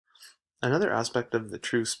Another aspect of the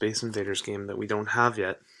true Space Invaders game that we don't have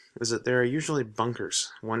yet is that there are usually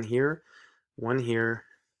bunkers, one here,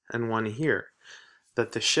 and one here,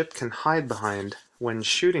 that the ship can hide behind when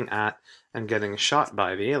shooting at and getting shot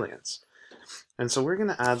by the aliens. And so we're going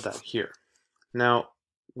to add that here. Now,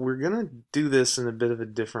 we're going to do this in a bit of a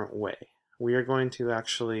different way. We are going to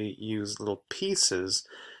actually use little pieces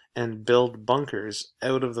and build bunkers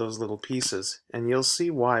out of those little pieces, and you'll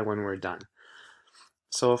see why when we're done.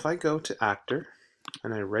 So if I go to Actor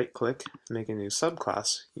and I right click, make a new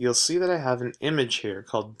subclass, you'll see that I have an image here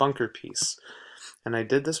called Bunker Piece. And I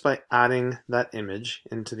did this by adding that image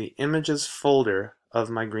into the Images folder of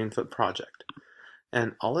my Greenfoot project.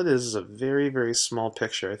 And all it is a very, very small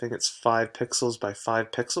picture. I think it's 5 pixels by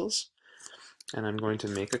 5 pixels. And I'm going to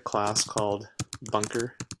make a class called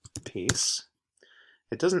Bunker Piece.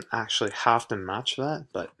 It doesn't actually have to match that,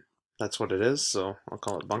 but that's what it is, so I'll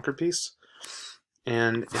call it Bunker Piece.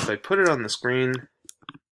 And if I put it on the screen,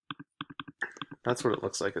 that's what it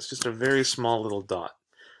looks like. It's just a very small little dot.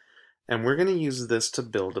 And we're going to use this to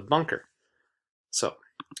build a bunker. So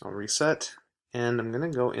I'll reset, and I'm going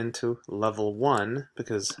to go into level 1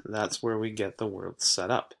 because that's where we get the world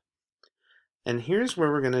set up. And here's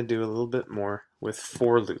where we're going to do a little bit more with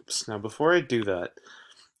for loops. Now before I do that,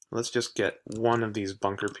 let's just get one of these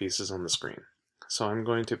bunker pieces on the screen. So I'm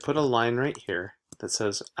going to put a line right here that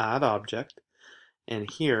says add object. And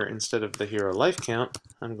here, instead of the hero life count,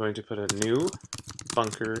 I'm going to put a new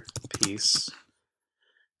bunker piece.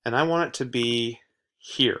 And I want it to be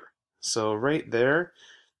here. So right there,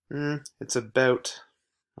 it's about,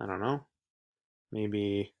 I don't know,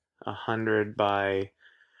 maybe 100 by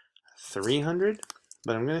 300.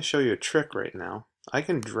 But I'm going to show you a trick right now. I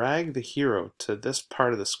can drag the hero to this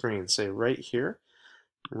part of the screen, say right here,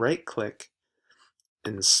 right click,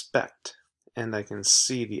 inspect. And I can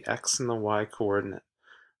see the X and the Y coordinate.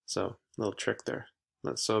 So, little trick there.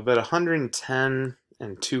 So about 110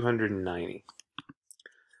 and 290.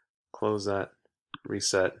 Close that,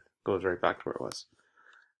 reset, goes right back to where it was.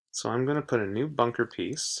 So I'm going to put a new bunker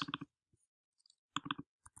piece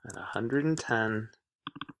at 110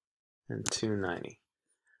 and 290.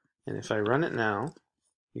 And if I run it now,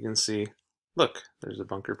 you can see, look, there's a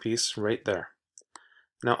bunker piece right there.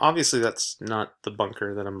 Now obviously that's not the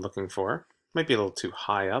bunker that I'm looking for. Might be a little too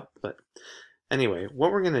high up, but anyway,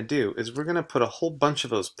 what we're going to do is we're going to put a whole bunch of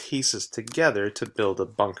those pieces together to build a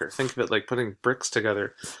bunker. Think of it like putting bricks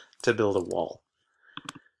together to build a wall.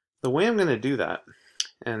 The way I'm going to do that,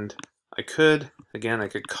 and I could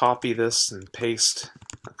copy this and paste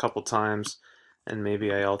a couple times, and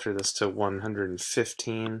maybe I alter this to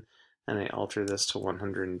 115, and I alter this to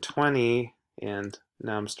 120, and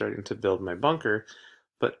now I'm starting to build my bunker.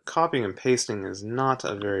 But copying and pasting is not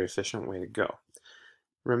a very efficient way to go.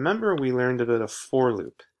 Remember, we learned about a for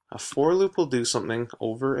loop. A for loop will do something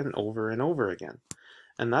over and over and over again.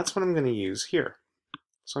 And that's what I'm going to use here.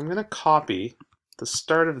 So I'm going to copy the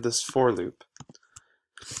start of this for loop,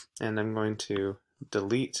 and I'm going to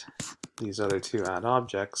delete these other 2 add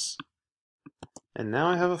objects. And now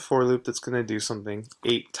I have a for loop that's going to do something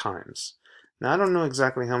 8 times. Now I don't know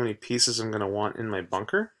exactly how many pieces I'm going to want in my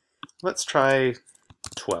bunker. Let's try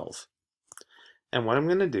 12. And what I'm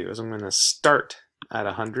going to do is I'm going to start at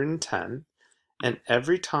 110, and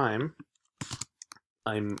every time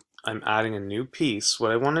I'm adding a new piece,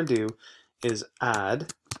 what I want to do is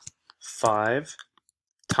add 5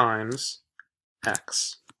 times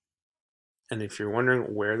x. And if you're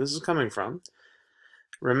wondering where this is coming from,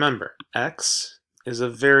 remember, x is a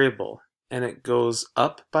variable, and it goes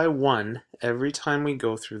up by 1 every time we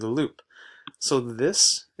go through the loop. So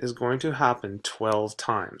this is going to happen 12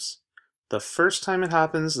 times. The first time it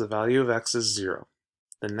happens, the value of x is 0.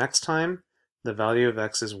 The next time, the value of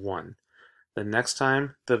x is 1. The next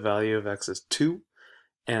time, the value of x is 2.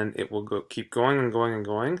 And it will keep going and going and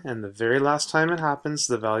going. And the very last time it happens,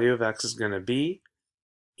 the value of x is going to be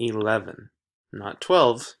 11. Not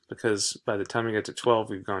 12, because by the time we get to 12,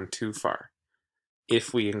 we've gone too far.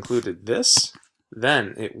 If we included this,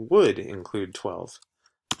 then it would include 12.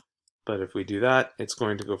 But if we do that, it's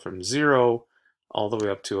going to go from 0 all the way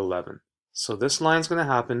up to 11. So this line's going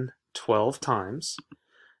to happen 12 times.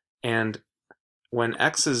 And when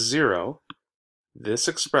x is 0, this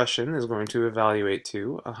expression is going to evaluate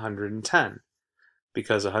to 110.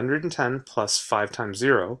 Because 110 plus 5 times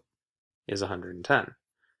 0 is 110.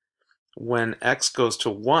 When x goes to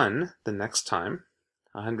 1 the next time,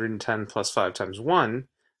 110 plus 5 times 1,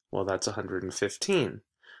 well, that's 115.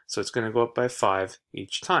 So it's going to go up by 5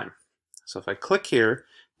 each time. So if I click here,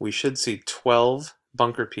 we should see 12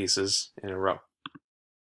 bunker pieces in a row.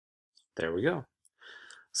 There we go.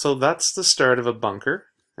 So that's the start of a bunker.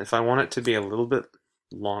 if I want it to be a little bit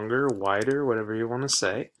longer, wider, whatever you want to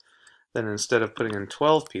say, then instead of putting in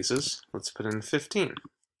 12 pieces, let's put in 15.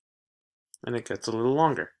 And it gets a little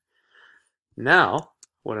longer. Now,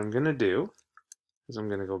 what I'm going to do is I'm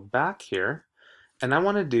going to go back here, and I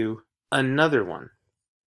want to do another one.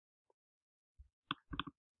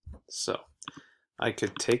 So, I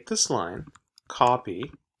could take this line,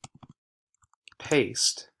 copy,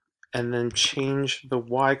 paste, and then change the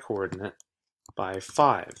y coordinate by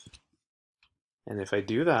 5. And if I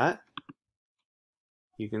do that,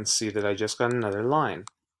 you can see that I just got another line.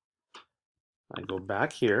 I go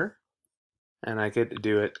back here, and I could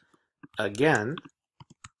do it again,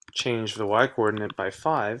 change the y coordinate by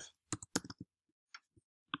 5,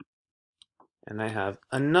 and I have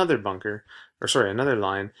another another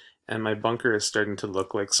line, and my bunker is starting to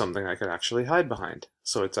look like something I could actually hide behind.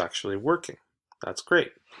 So it's actually working. That's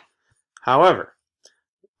great. However,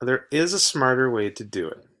 there is a smarter way to do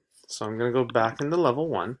it. So I'm going to go back into level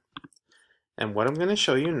 1, and what I'm going to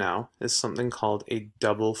show you now is something called a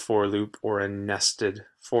double for loop or a nested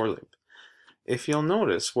for loop. If you'll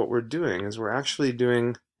notice, what we're doing is we're actually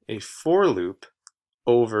doing a for loop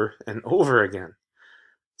over and over again.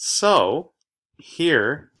 So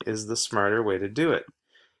here is the smarter way to do it.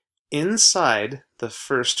 Inside the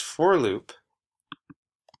first for loop,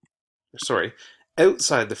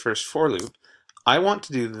 outside the first for loop, I want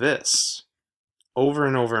to do this over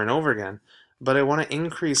and over and over again, but I want to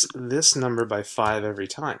increase this number by 5 every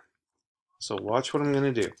time. So watch what I'm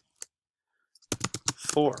going to do.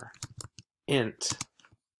 For int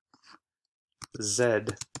z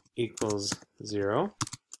equals 0,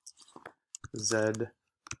 z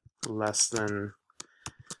less than,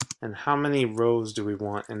 and how many rows do we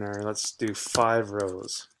want in our, let's do 5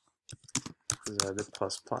 rows, z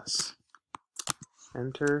plus plus.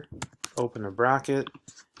 Enter, open a bracket,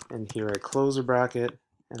 and here I close a bracket,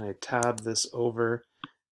 and I tab this over,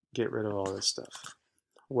 get rid of all this stuff.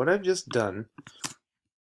 What I've just done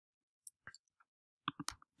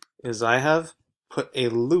is I have put a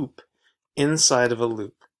loop inside of a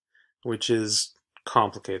loop, which is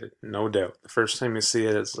complicated, no doubt. The first time you see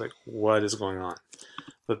it, it's like, what is going on?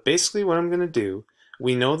 But basically what I'm going to do,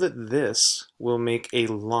 we know that this will make a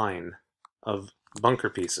line of bunker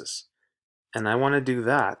pieces. And I want to do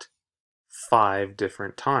that 5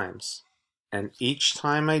 different times. And each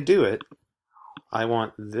time I do it, I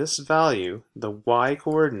want this value, the y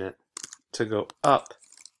coordinate, to go up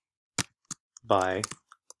by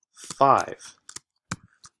 5.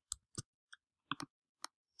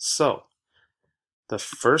 So, the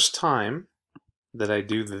first time that I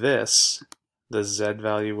do this, the z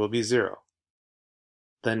value will be 0.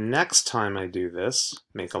 The next time I do this,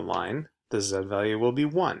 make a line, the z value will be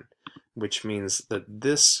 1, which means that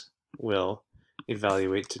this will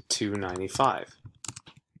evaluate to 295.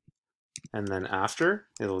 And then after,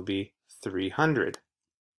 it'll be 300,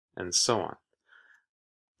 and so on.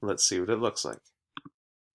 Let's see what it looks like.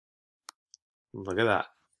 Look at that.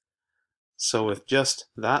 So with just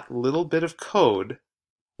that little bit of code,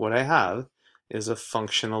 what I have is a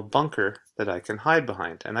functional bunker that I can hide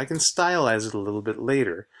behind. And I can stylize it a little bit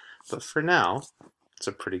later, but for now, it's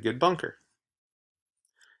a pretty good bunker.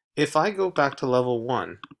 If I go back to level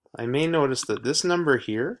 1, I may notice that this number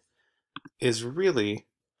here is really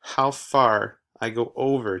how far I go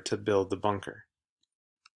over to build the bunker.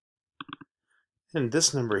 And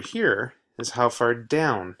this number here is how far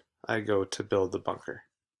down I go to build the bunker.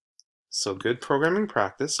 So good programming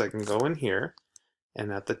practice, I can go in here,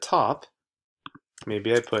 and at the top,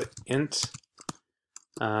 maybe I put int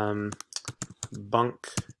bunk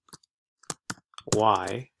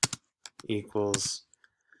y equals,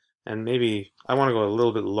 and maybe I want to go a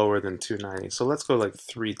little bit lower than 290, so let's go like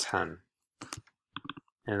 310.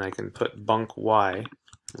 And I can put bunk y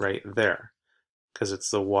right there, because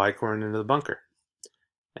it's the y coordinate of the bunker.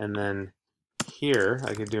 And then here,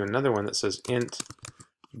 I could do another one that says int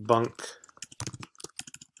bunk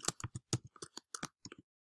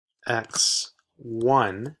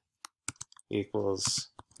x1 equals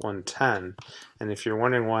 110. And if you're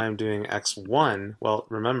wondering why I'm doing x1, well,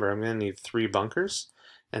 remember, I'm going to need 3 bunkers,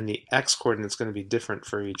 and the x coordinate is going to be different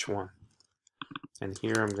for each one. And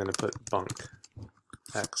here I'm going to put bunk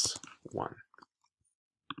x1.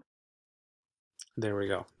 There we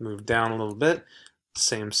go. Move down a little bit,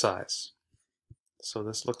 same size. So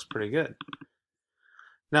this looks pretty good.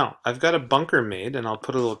 Now, I've got a bunker made, and I'll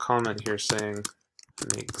put a little comment here saying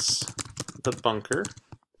makes the bunker.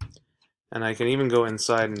 And I can even go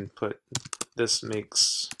inside and put this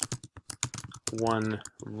makes 1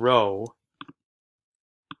 row.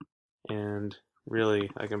 And really,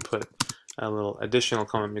 I can put a little additional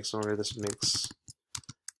comment makes where this makes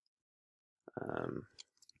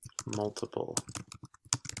multiple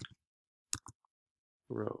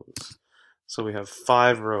rows. So we have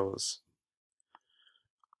 5 rows.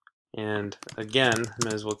 And again, I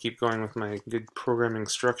might as well keep going with my good programming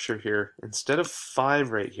structure here. Instead of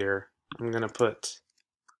 5 right here, I'm going to put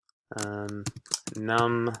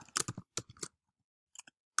num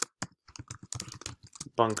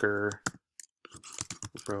bunker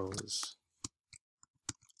rows.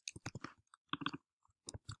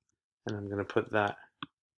 And I'm going to put that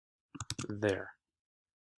there.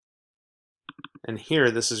 And here,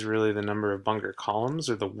 this is really the number of bunker columns,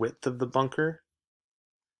 or the width of the bunker.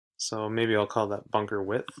 So maybe I'll call that bunker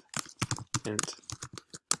width, int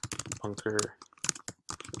bunker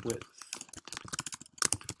width.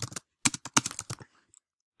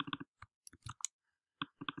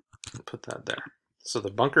 Put that there. So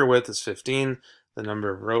the bunker width is 15, the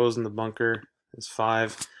number of rows in the bunker is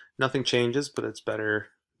 5. Nothing changes, but it's better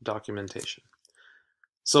documentation.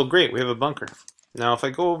 So great, we have a bunker. Now if I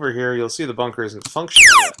go over here, you'll see the bunker isn't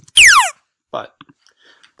functional yet, but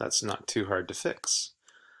that's not too hard to fix.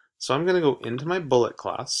 So I'm going to go into my bullet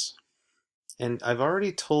class, and I've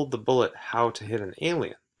already told the bullet how to hit an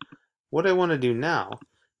alien. What I want to do now,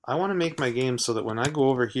 I want to make my game so that when I go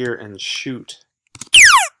over here and shoot,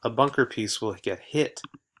 a bunker piece will get hit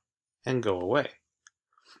and go away.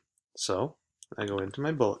 So I go into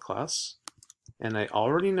my bullet class, and I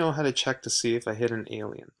already know how to check to see if I hit an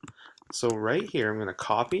alien. So right here, I'm going to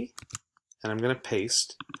copy, and I'm going to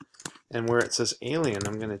paste, and where it says alien,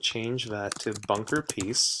 I'm going to change that to bunker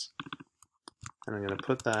piece, and I'm going to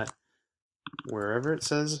put that wherever it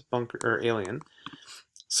says bunker or alien.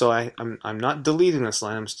 So I'm not deleting this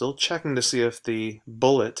line, I'm still checking to see if the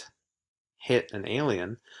bullet hit an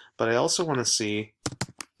alien, but I also want to see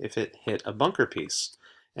if it hit a bunker piece.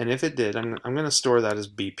 And if it did, I'm going to store that as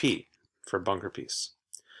BP for bunker piece.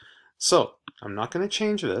 So I'm not going to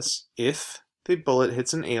change this. If the bullet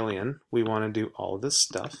hits an alien, we want to do all this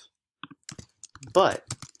stuff. But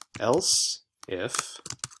else if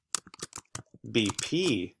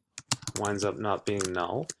BP winds up not being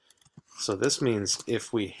null, so this means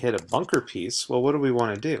if we hit a bunker piece, well, what do we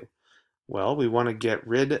want to do? Well, we want to get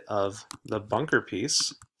rid of the bunker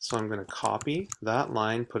piece. So I'm going to copy that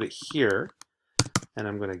line, put it here, and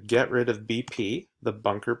I'm going to get rid of BP, the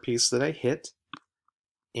bunker piece that I hit,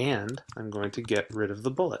 and I'm going to get rid of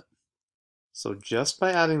the bullet. So just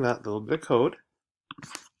by adding that little bit of code,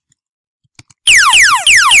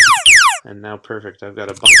 and now perfect, I've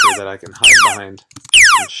got a bunker that I can hide behind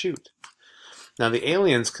and shoot. Now the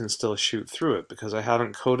aliens can still shoot through it because I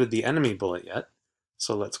haven't coded the enemy bullet yet.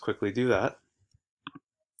 So let's quickly do that.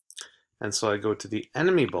 And so I go to the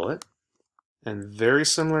enemy bullet, and very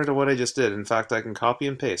similar to what I just did, in fact I can copy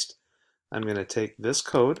and paste. I'm going to take this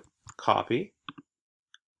code, copy,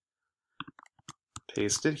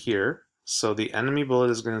 paste it here. So the enemy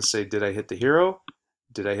bullet is going to say, did I hit the hero?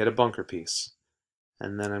 Did I hit a bunker piece?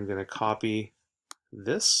 And then I'm going to copy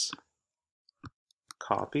this,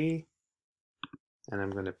 copy, and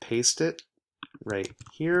I'm going to paste it right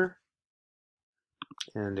here.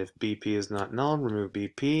 And if BP is not null, remove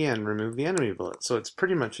BP and remove the enemy bullet. So it's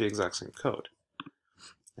pretty much the exact same code.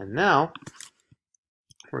 And now,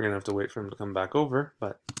 we're going to have to wait for him to come back over,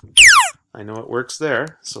 but I know it works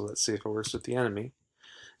there, so let's see if it works with the enemy.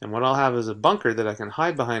 And what I'll have is a bunker that I can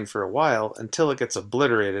hide behind for a while until it gets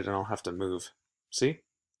obliterated and I'll have to move. See?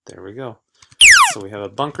 There we go. So we have a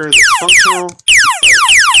bunker that's functional, but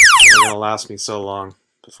it's going to last me so long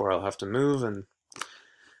before I'll have to move, and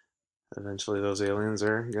eventually those aliens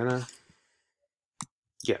are gonna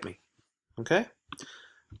get me. Okay?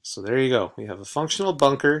 So there you go. We have a functional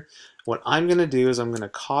bunker. What I'm gonna do is I'm gonna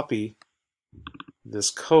copy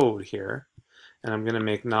this code here, and I'm gonna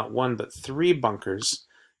make not 1 but 3 bunkers.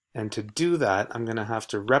 And to do that, I'm gonna have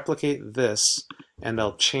to replicate this, and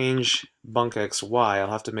I'll change bunk XY.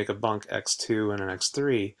 I'll have to make a bunk X2 and an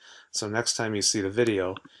X3. So next time you see the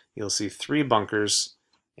video, you'll see 3 bunkers.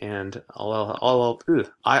 And all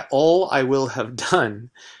I will have done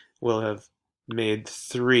will have made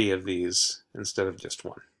 3 of these instead of just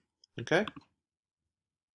 1. Okay?